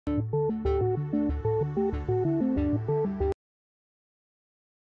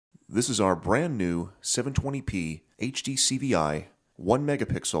This is our brand new 720p HD-CVI 1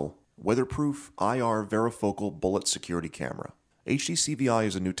 megapixel weatherproof IR Varifocal bullet security camera. HD-CVI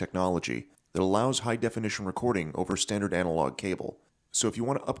is a new technology that allows high-definition recording over standard analog cable. So if you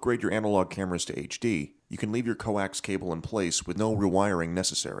want to upgrade your analog cameras to HD, you can leave your coax cable in place with no rewiring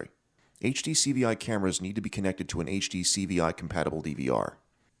necessary. HD-CVI cameras need to be connected to an HD-CVI compatible DVR.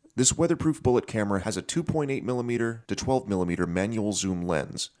 This weatherproof bullet camera has a 2.8mm to 12mm manual zoom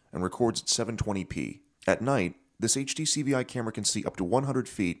lens and records at 720p. At night, this HD-CVI camera can see up to 100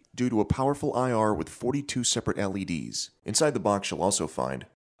 feet due to a powerful IR with 42 separate LEDs. Inside the box you'll also find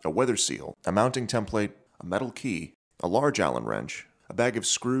a weather seal, a mounting template, a metal key, a large Allen wrench, a bag of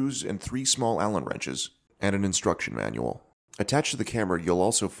screws and 3 small Allen wrenches, and an instruction manual. Attached to the camera you'll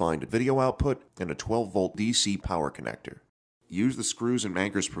also find a video output and a 12-volt DC power connector. Use the screws and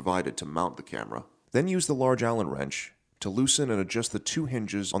anchors provided to mount the camera. Then use the large Allen wrench to loosen and adjust the 2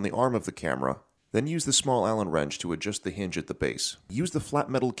 hinges on the arm of the camera. Then use the small Allen wrench to adjust the hinge at the base. Use the flat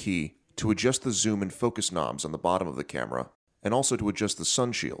metal key to adjust the zoom and focus knobs on the bottom of the camera, and also to adjust the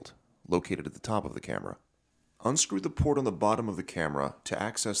sun shield, located at the top of the camera. Unscrew the port on the bottom of the camera to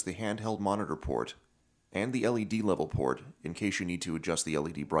access the handheld monitor port and the LED level port in case you need to adjust the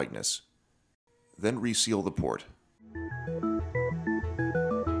LED brightness. Then reseal the port.